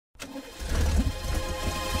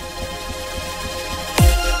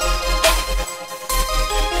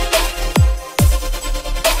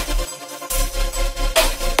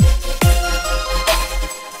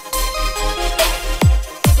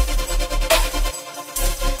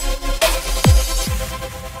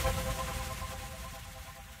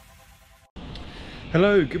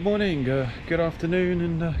Hello, good morning, good afternoon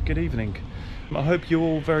and good evening. I hope you're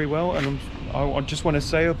all very well, and I just want to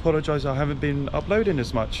say, apologise I haven't been uploading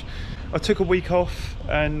as much. I took a week off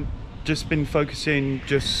and just been focusing,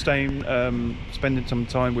 just staying, spending some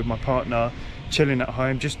time with my partner, chilling at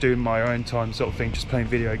home, just doing my own time sort of thing, just playing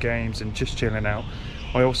video games and just chilling out.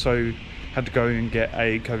 I also had to go and get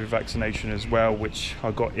a COVID vaccination as well, which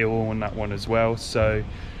I got ill on that one as well. So,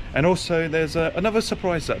 and also there's another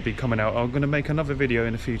surprise that'll be coming out. I'm going to make another video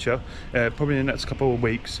in the future, probably in the next couple of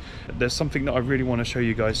weeks. There's something that I really want to show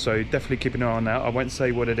you guys, so definitely keep an eye on that. I won't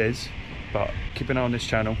say what it is, but keep an eye on this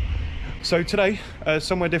channel. So today,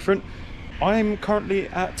 somewhere different. I'm currently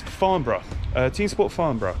at Farnbrough, Teamsport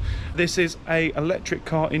Farnborough. This is a electric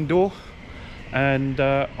car indoor, and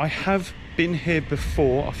I have been here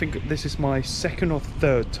before. I think this is my second or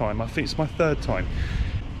third time. I think it's my third time.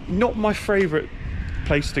 Not my favourite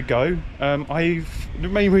place to go. The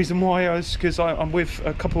main reason why is because I'm with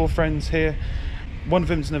a couple of friends here. One of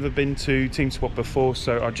them's never been to Teamsport before,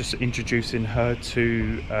 so I'm just introducing her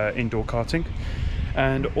to indoor karting.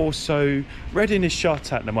 And also Reading is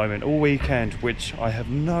shut at the moment all weekend, which I have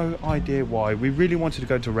no idea why. We really wanted to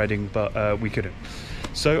go to Reading, but we couldn't.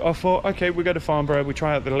 So I thought, okay, we go to Farnbrough, we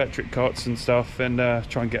try out the electric karts and stuff, and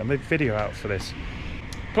try and get a video out for this.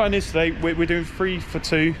 Plan is today we're doing 3 for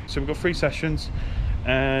 2, so we've got 3 sessions,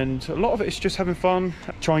 and a lot of it is just having fun,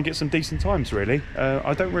 try and get some decent times really.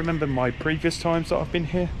 I don't remember my previous times that I've been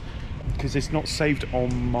here because it's not saved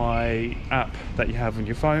on my app that you have on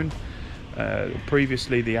your phone.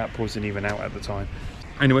 Previously the app wasn't even out at the time.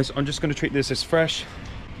 Anyways, I'm just going to treat this as fresh,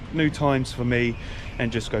 new times for me,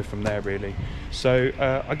 and just go from there really. So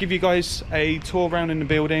I'll give you guys a tour around in the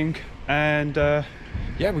building, and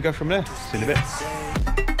yeah, we go from there. See you in a bit.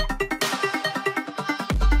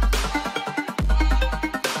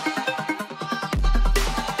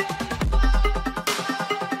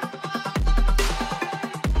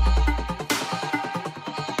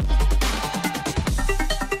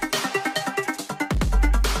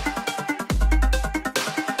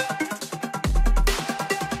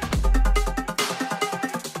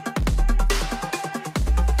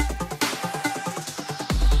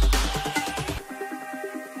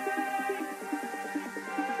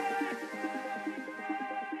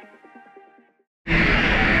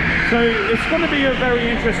 So it's going to be a very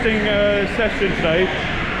interesting session today.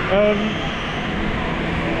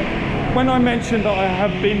 When I mentioned that I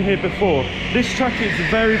have been here before, this track is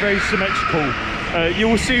very, very symmetrical. You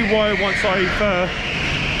will see why once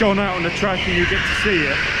I've gone out on the track and you get to see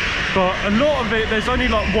it. But a lot of it, there's only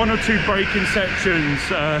like 1 or 2 braking sections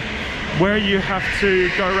where you have to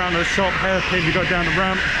go around a sharp hairpin to go down the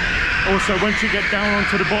ramp. Also, once you get down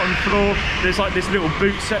onto the bottom floor, there's like this little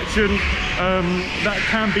boot section that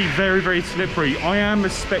can be very, very slippery. I am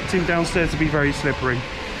expecting downstairs to be very slippery,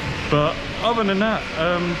 but other than that,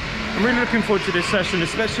 I'm really looking forward to this session,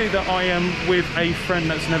 especially that I am with a friend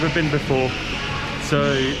that's never been before,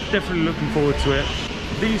 so definitely looking forward to it.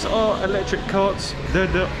 These are electric karts. They're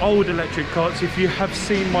the old electric karts. If you have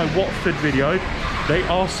seen my Watford video, they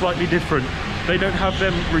are slightly different. They don't have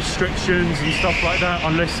them restrictions and stuff like that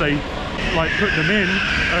unless they like put them in.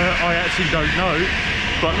 I actually don't know,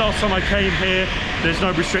 but last time I came here, there's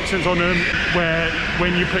no restrictions on them, where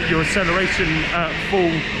when you put your acceleration at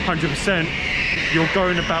full 100%, you're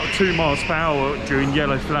going about 2 miles per hour during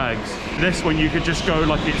yellow flags. This one you could just go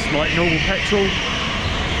like it's like normal petrol.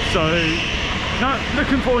 So no,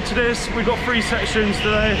 looking forward to this. We've got 3 sections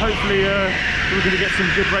today. Hopefully we're going to get some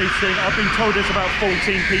good racing. I've been told there's about 14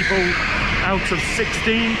 people out of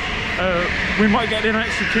 16. We might get an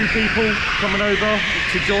extra 2 people coming over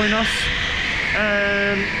to join us,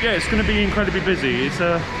 and yeah, it's going to be incredibly busy. It's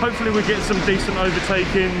hopefully we'll get some decent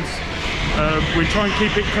overtakings. We try and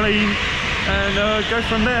keep it clean and go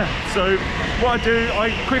from there. So what I do, I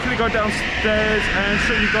quickly go downstairs and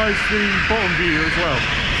show you guys the bottom view as well.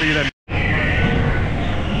 See you then.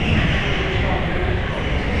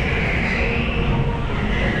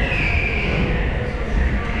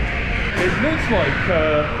 It looks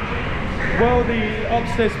like while the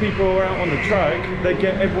upstairs people are out on the track, they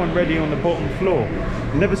get everyone ready on the bottom floor.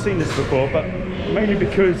 Never seen this before, but mainly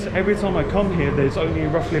because every time I come here there's only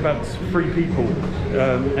roughly about 3 people,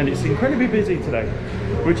 and it's incredibly busy today,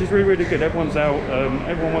 which is really, really good. Everyone's out,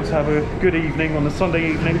 everyone wants to have a good evening on a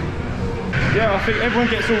Sunday evening. Yeah, I think everyone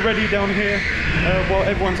gets all ready down here while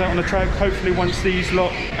everyone's out on the track. Hopefully once these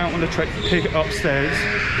lot out on the track pick it upstairs,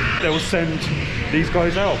 they'll send these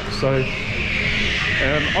guys out. So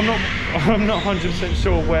I'm not 100%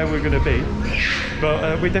 sure where we're going to be,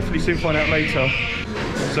 but we definitely soon find out later.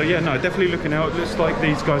 So yeah, no, definitely looking out. It looks like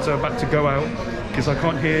these guys are about to go out because I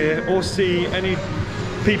can't hear or see any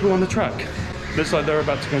people on the track. Looks like they're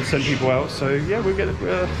about to go and send people out, so yeah, we'll get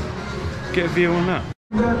a view on that.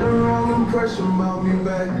 Got the wrong impression about me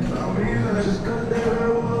back. Just got that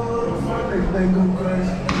they think I'm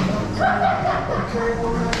crazy. Okay,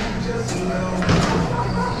 well, I'm just alone.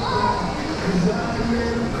 'Cause I'm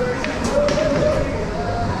in a crazy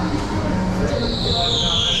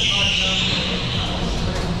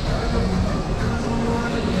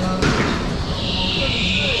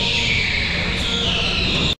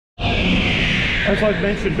As I've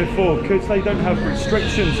mentioned before, because they don't have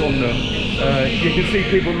restrictions on them, you can see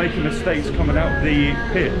people making mistakes coming out the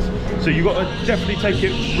pit. So you've got to definitely take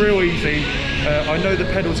it real easy. I know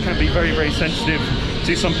the pedals can be very, very sensitive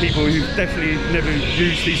to some people who've definitely never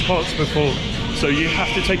used these karts before. So you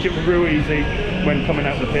have to take it real easy when coming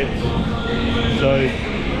out the pit. So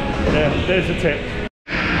yeah, there's a tip.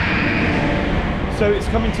 So it's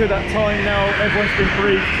coming to that time now, everyone's been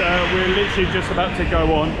briefed, we're literally just about to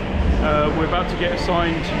go on. We're about to get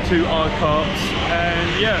assigned to our karts,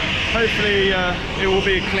 and yeah, hopefully it will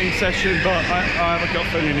be a clean session, but I have a gut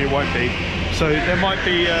feeling it won't be. So there might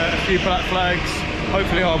be a few black flags,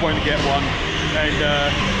 hopefully I won't get one,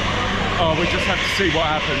 and we just have to see what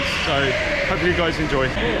happens. So hope you guys enjoy.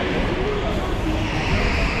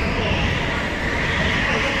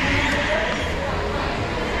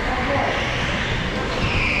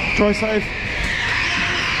 Try safe.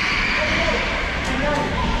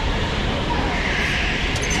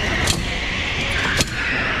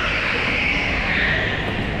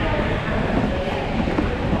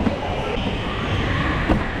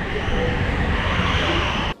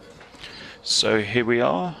 So here we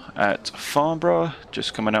are at Farnbrough,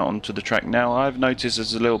 just coming out onto the track now. I've noticed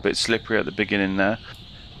it's a little bit slippery at the beginning there.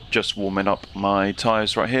 Just warming up my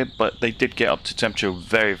tyres right here, but they did get up to temperature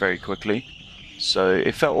very, very quickly. So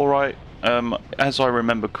it felt alright. As I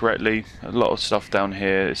remember correctly, a lot of stuff down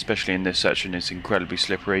here, especially in this section, is incredibly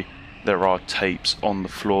slippery. There are tapes on the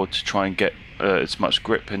floor to try and get as much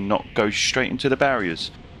grip and not go straight into the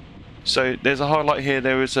barriers. So there's a highlight here.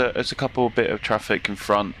 There's a couple bit of traffic in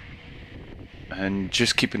front, and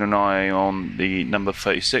just keeping an eye on the number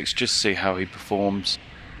 36, just see how he performs.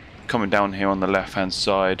 Coming down here on the left hand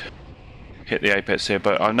side, hit the apex here,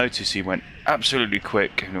 but I noticed he went absolutely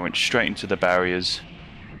quick and he went straight into the barriers,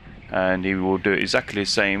 and he will do exactly the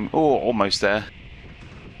same, or almost there.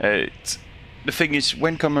 The thing is,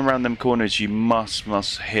 when coming around them corners, you must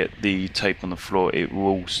hit the tape on the floor. It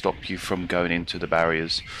will stop you from going into the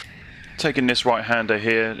barriers. Taking this right hander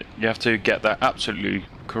here, you have to get that absolutely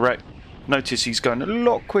correct. Notice he's going a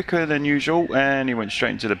lot quicker than usual, and he went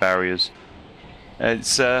straight into the barriers.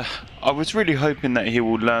 I was really hoping that he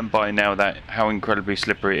will learn by now that how incredibly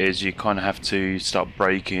slippery it is. You kind of have to start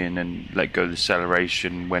braking and let go of the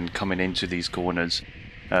acceleration when coming into these corners.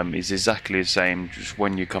 It's exactly the same just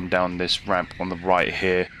when you come down this ramp on the right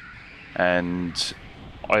here. And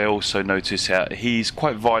I also noticed that he's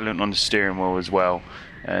quite violent on the steering wheel as well,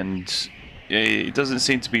 and it doesn't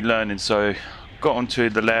seem to be learning. So got onto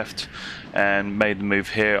the left and made the move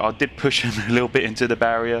here. I did push him a little bit into the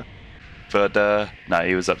barrier, but no,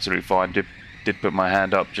 he was absolutely fine. Did put my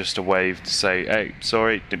hand up just to wave to say, hey,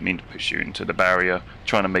 sorry, didn't mean to push you into the barrier.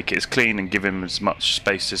 Trying to make it as clean and give him as much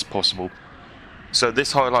space as possible. So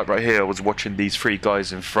this highlight right here, I was watching these three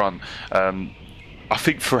guys in front. I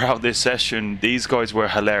think throughout this session, these guys were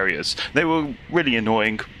hilarious. They were really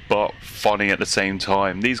annoying, but funny at the same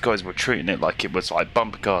time. These guys were treating it like it was like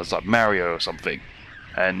bumper cars, like Mario or something.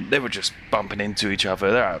 And they were just bumping into each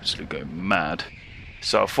other. They're absolutely going mad.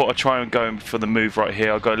 So I thought I'd try and go for the move right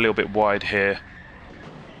here. I got a little bit wide here.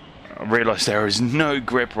 I realised there is no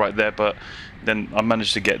grip right there, but then I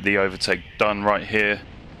managed to get the overtake done right here.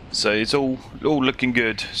 So it's all looking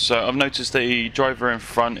good. So I've noticed the driver in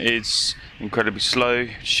front is incredibly slow.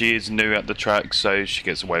 She is new at the track, so she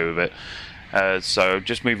gets away with it. So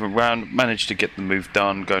just moving around, managed to get the move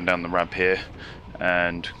done, going down the ramp here,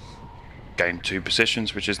 and gained 2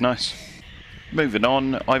 positions, which is nice. Moving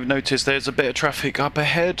on, I've noticed there's a bit of traffic up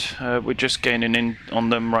ahead. We're just gaining in on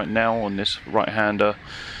them right now on this right-hander,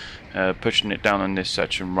 pushing it down on this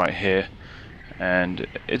section right here, and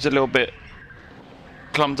it's a little bit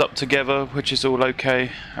clumped up together, which is all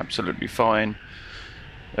okay, absolutely fine.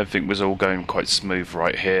 Everything was all going quite smooth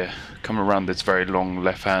right here. Come around this very long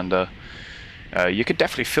left-hander, you could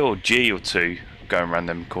definitely feel a G or two going around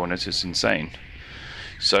them corners. It's insane.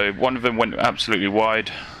 So one of them went absolutely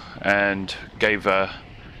wide and gave a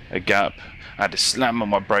gap. I had to slam on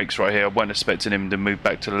my brakes right here. I wasn't expecting him to move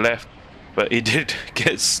back to the left, but he did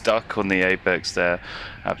get stuck on the apex there.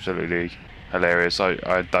 Absolutely hilarious.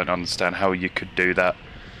 I don't understand how you could do that,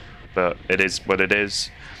 but it is what it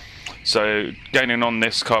is. So gaining on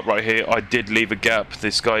this kart right here, I did leave a gap.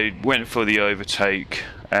 This guy went for the overtake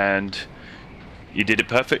and he did it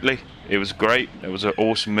perfectly. It was great. It was an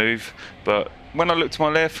awesome move. But when I looked to my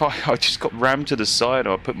left, I just got rammed to the side.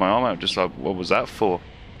 I put my arm out, just like, what was that for?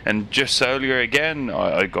 And just earlier again,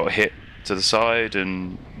 I got hit to the side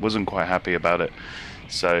and wasn't quite happy about it.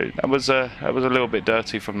 So that was a little bit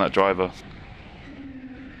dirty from that driver.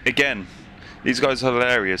 Again, these guys are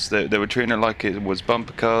hilarious. They were treating it like it was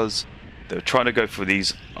bumper cars. They were trying to go for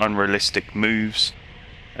these unrealistic moves,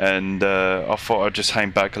 and I thought I'd just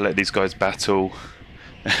hang back and let these guys battle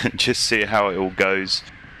and just see how it all goes.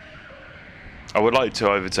 I would like to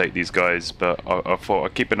overtake these guys, but I thought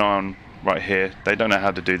I'd keep an eye on right here. They don't know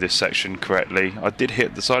how to do this section correctly. I did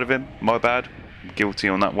hit the side of him, my bad. I'm guilty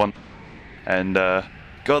on that one. And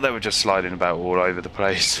God, they were just sliding about all over the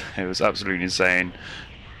place. It was absolutely insane.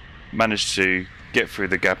 Managed to get through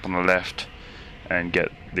the gap on the left and get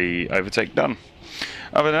the overtake done.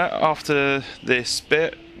 Other than that, after this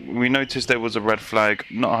bit, we noticed there was a red flag.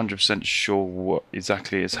 Not 100% sure what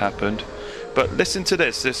exactly has happened, but listen to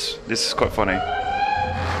this. This is quite funny.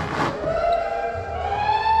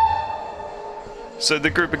 So the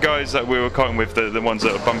group of guys that we were karting with, the ones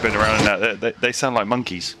that are bumping around and that, they sound like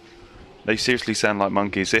monkeys. They seriously sound like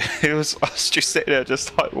monkeys. I was just sitting there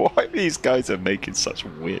just like, why these guys are making such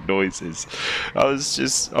weird noises? I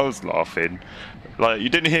was laughing. Like, you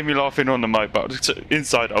didn't hear me laughing on the mic, but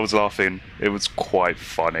inside I was laughing. It was quite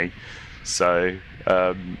funny. So,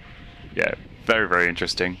 yeah, very, very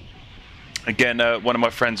interesting. Again, one of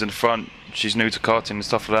my friends in the front, she's new to karting and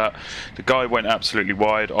stuff like that. The guy went absolutely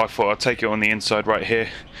wide. I thought I'd take it on the inside right here,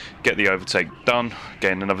 get the overtake done,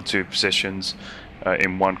 gain another 2 positions.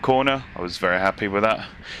 In one corner. I was very happy with that.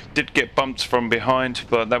 Did get bumped from behind,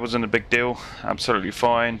 but that wasn't a big deal. Absolutely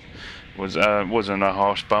fine. Wasn't a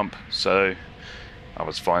harsh bump, so I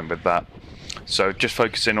was fine with that. So just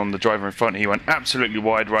focusing on the driver in front, he went absolutely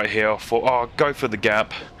wide right here. I thought, oh, I'll go for the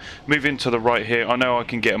gap. Move into the right here. I know I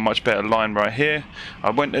can get a much better line right here.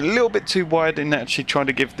 I went a little bit too wide in actually trying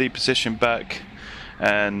to give the position back,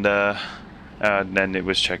 and then it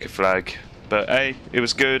was checker flag. But hey, it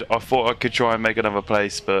was good. I thought I could try and make another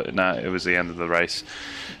place, but nah, it was the end of the race.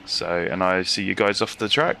 So, and I see you guys off the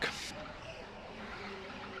track.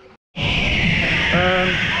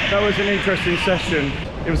 That was an interesting session.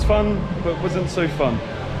 It was fun, but wasn't so fun.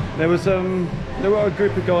 There were a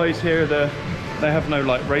group of guys here that they have no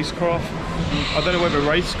like racecraft. I don't know whether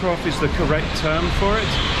racecraft is the correct term for it,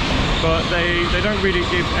 but they don't really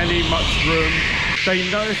give any much room.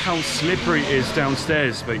 They know how slippery it is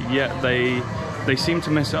downstairs, but yet they seem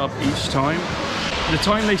to mess it up each time. The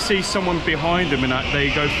time they see someone behind them and that,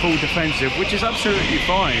 they go full defensive, which is absolutely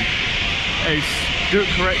fine. It's do it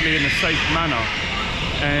correctly in a safe manner.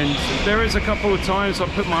 And there is a couple of times I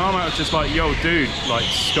put my arm out just like, yo dude, like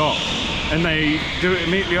stop. And they do it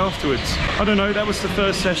immediately afterwards. I don't know, that was the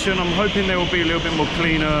first session. I'm hoping they will be a little bit more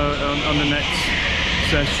cleaner on the next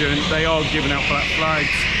session. They are giving out black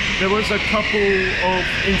flags. There was a couple of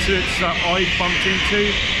incidents that I bumped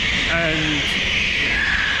into, and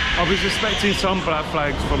I was expecting some black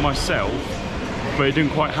flags for myself, but it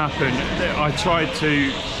didn't quite happen. I tried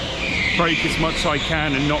to brake as much as I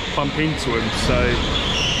can and not bump into them. So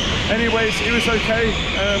anyways, it was okay.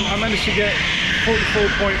 I managed to get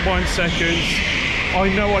 44.1 seconds. I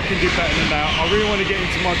know I can do better than that. I really want to get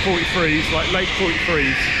into my 43s, like late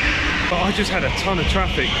 43s. But I just had a ton of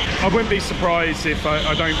traffic. I wouldn't be surprised if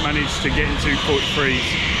I don't manage to get into 43s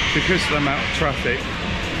because of the amount of traffic.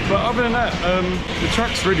 But other than that, the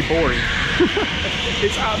track's really boring.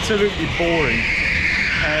 It's absolutely boring.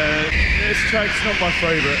 This track's not my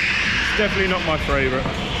favourite. It's definitely not my favourite.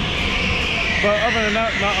 But other than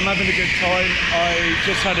that, I'm having a good time. I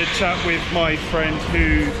just had a chat with my friend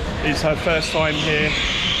who is her first time here.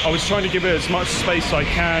 I was trying to give it as much space as I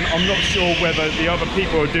can. I'm not sure whether the other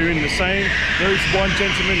people are doing the same. There is one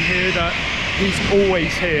gentleman here that he's always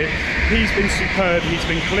here. He's been superb, he's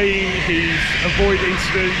been clean, he's avoided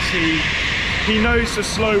incidents, he knows the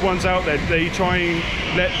slow ones out there. They try and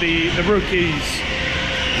let the rookies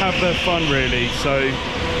have their fun really. So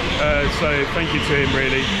thank you to him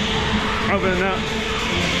really. Other than that,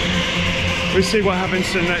 we'll see what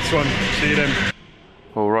happens to the next one. See you then.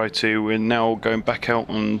 Alrighty, we're now going back out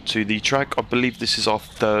onto the track. I believe this is our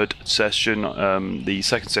 3rd session. The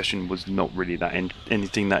 2nd session was not really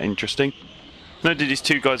anything that interesting. No, these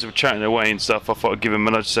 2 guys were chatting away and stuff. I thought I'd give them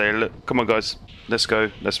a nudge, say, look, come on guys, let's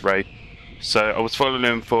go, let's race. So I was following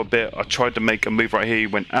him for a bit. I tried to make a move right here. He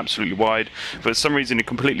went absolutely wide, but for some reason he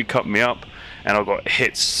completely cut me up, and I got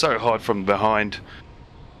hit so hard from behind.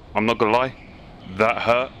 I'm not gonna lie, that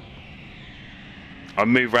hurt. I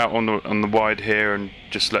move out on the wide here and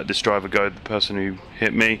just let this driver go, the person who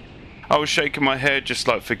hit me. I was shaking my head just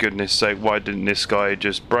like, for goodness sake, why didn't this guy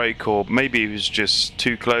just brake? Or maybe he was just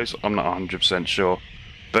too close, I'm not 100% sure.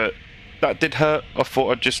 But that did hurt. I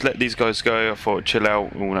thought I'd just let these guys go. I thought I'd chill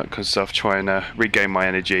out and all that kind of stuff, try and regain my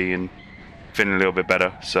energy and feeling a little bit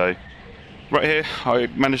better. So right here, I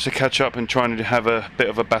managed to catch up and try and have a bit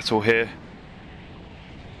of a battle here.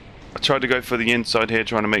 I tried to go for the inside here,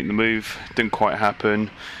 trying to make the move. Didn't quite happen.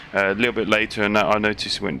 A little bit later, and I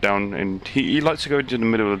noticed he went down, and he likes to go into the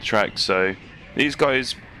middle of the track. So these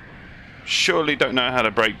guys surely don't know how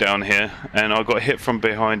to brake down here, and I got hit from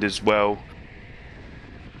behind as well,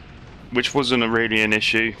 which wasn't really an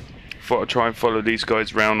issue. Thought I'd try and follow these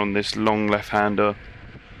guys round on this long left-hander,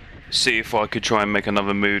 see if I could try and make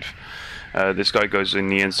another move. This guy goes in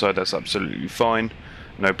the inside, that's absolutely fine,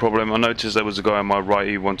 no problem. I noticed there was a guy on my right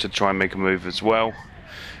who wanted to try and make a move as well.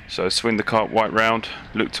 So I swing the kart right round,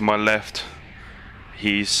 look to my left,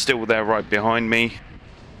 he's still there right behind me,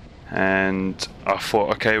 and I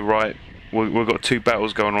thought, okay, right, we've got two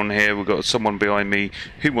battles going on here. We've got someone behind me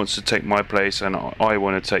who wants to take my place, and I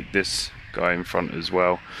want to take this guy in front as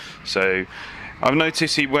well. So I've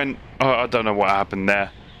noticed he went, I don't know what happened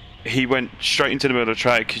there. He went straight into the middle of the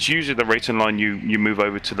track, because usually the racing line you move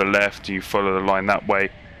over to the left, you follow the line that way.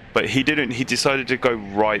 But he didn't, he decided to go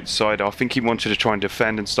right side. I think he wanted to try and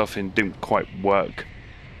defend and stuff, and didn't quite work.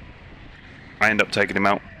 I ended up taking him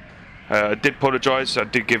out. I did apologise, I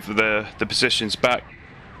did give the positions back.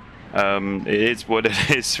 It is what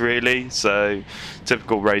it is, really. So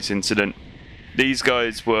typical race incident. These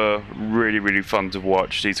guys were really fun to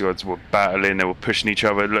watch. These guys were battling, they were pushing each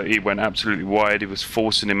other. Look, he went absolutely wide, he was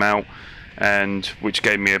forcing him out, and which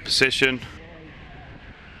gave me a position.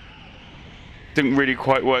 Didn't really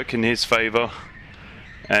quite work in his favour,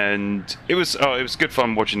 and it was good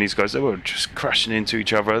fun watching these guys. They were just crashing into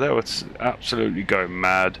each other, they were absolutely going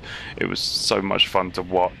mad. It was so much fun to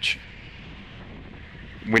watch.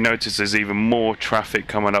 We noticed there's even more traffic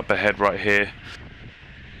coming up ahead right here.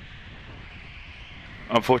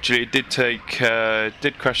 Unfortunately, it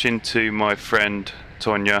did crash into my friend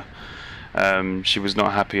Tonya. She was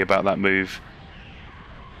not happy about that move.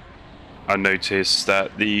 I noticed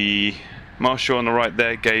that the marshal on the right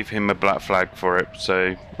there gave him a black flag for it,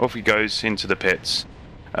 so off he goes into the pits.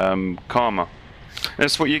 Karma.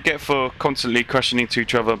 That's what you get for constantly crashing into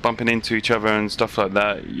each other, bumping into each other and stuff like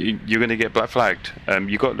that. You're going to get black flagged.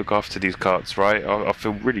 You got to look after these karts, right? I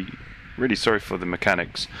feel really sorry for the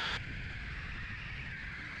mechanics.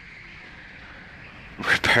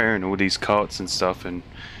 Repairing all these karts and stuff and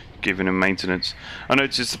giving them maintenance. I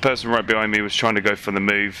noticed the person right behind me was trying to go for the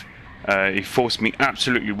move. He forced me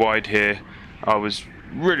absolutely wide here. I was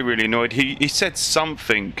really annoyed. He said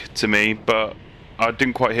something to me, but I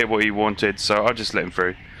didn't quite hear what he wanted, so I just let him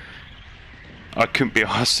through. I couldn't be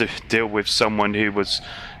asked to deal with someone who was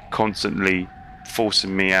constantly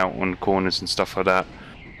forcing me out on corners and stuff like that.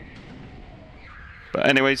 But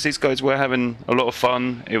anyways, these guys were having a lot of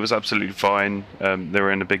fun. It was absolutely fine. They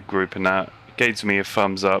were in a big group and that. Gave me a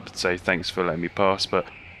thumbs up to say thanks for letting me pass, but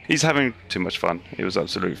he's having too much fun. It was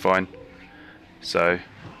absolutely fine. So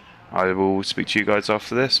I will speak to you guys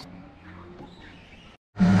after this.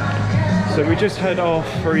 So we just had our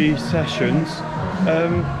 3 sessions.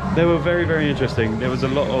 They were very interesting. There was a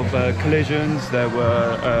lot of collisions, there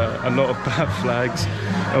were a lot of bad flags,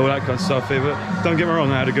 all that kind of stuff. Don't get me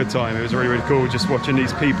wrong, I had a good time. It was really cool just watching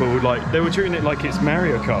these people, like, they were treating it like it's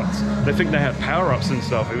Mario Karts. They think they had power-ups and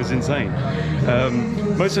stuff. It was insane.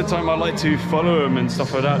 Most of the time I like to follow them and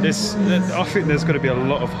stuff like that. I think there's going to be a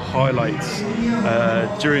lot of highlights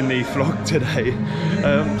during the vlog today.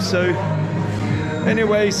 So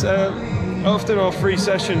anyways, after our 3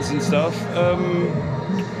 sessions and stuff,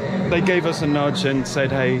 they gave us a nudge and said,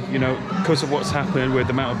 hey, you know, because of what's happened with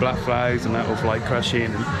the amount of black flags and that of like crashing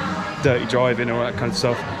and dirty driving and all that kind of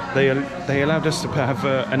stuff, they allowed us to have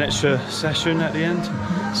an extra session at the end.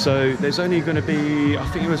 So there's only going to be, I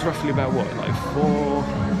think it was roughly about what, like 4,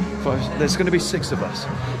 5, there's going to be 6 of us.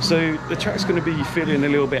 So the track's going to be feeling a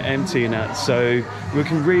little bit empty and that, so we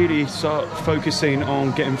can really start focusing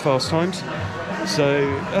on getting fast times. So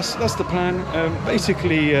that's the plan.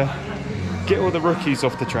 Basically, get all the rookies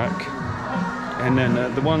off the track, and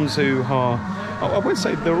then the ones who are, I wouldn't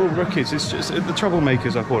say they're all rookies, it's just the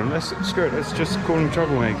troublemakers, I call them. Let's just call them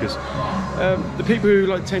troublemakers. The people who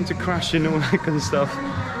like tend to crash and all that kind of stuff,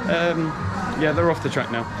 yeah, they're off the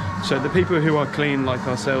track now. So the people who are clean like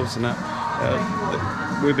ourselves and that,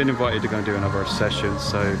 we've been invited to go and do another session,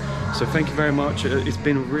 so thank you very much. It's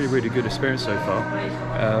been a really good experience so far.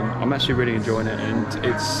 I'm actually really enjoying it, and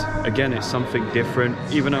it's something different,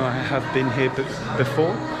 even though I have been here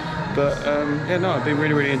before. But yeah, no, I've been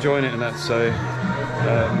really enjoying it and that. So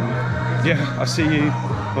yeah, I'll see you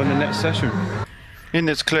on the next session. In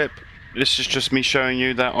this clip, this is just me showing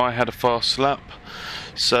you that I had a fast lap.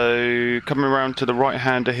 So coming around to the right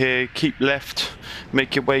hander here, keep left,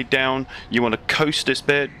 make your way down. You want to coast this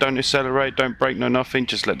bit, don't accelerate, don't brake, no nothing,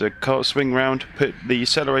 just let the car swing round, put the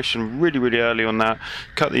acceleration really early on that,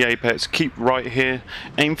 cut the apex, keep right here,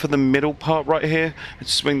 aim for the middle part right here, and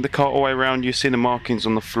swing the car all the way around. You see the markings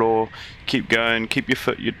on the floor, keep going, keep your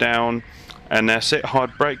foot down, and that's it.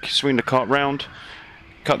 Hard brake, swing the cart round,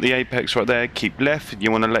 cut the apex right there, keep left.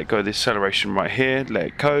 You want to let go of the acceleration right here, let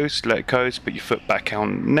it coast, put your foot back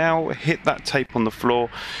on. Now hit that tape on the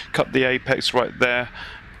floor, cut the apex right there,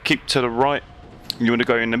 keep to the right. You want to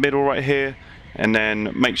go in the middle right here, and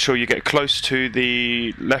then make sure you get close to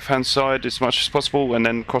the left hand side as much as possible, and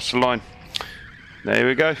then cross the line. There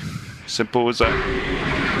we go, simple as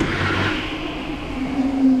that.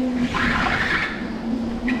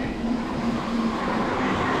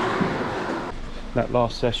 That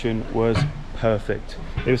last session was perfect.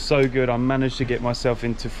 It was so good. I managed to get myself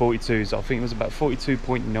into 42s. I think it was about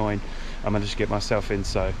 42.9 I managed to get myself in.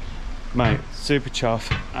 So mate, super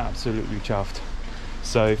chuffed, absolutely chuffed.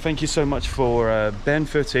 So thank you so much for Ben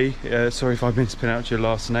Footy, sorry if I mispronounced your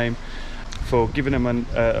last name, for giving him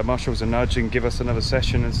a Marshall's a nudge and give us another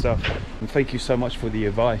session and stuff. And thank you so much for the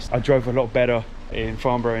advice. I drove a lot better in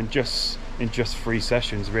Farnborough in just 3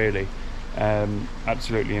 sessions really.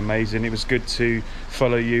 Absolutely amazing. It was good to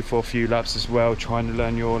follow you for a few laps as well, trying to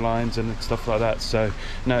learn your lines and stuff like that. So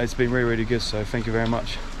no, it's been really good, so thank you very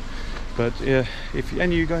much. But yeah, if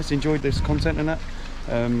any of you guys enjoyed this content and that,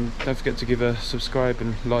 don't forget to give a subscribe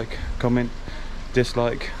and like, comment,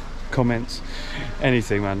 dislike, comments,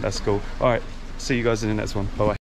 anything man, that's cool. All right, see you guys in the next one. Bye bye.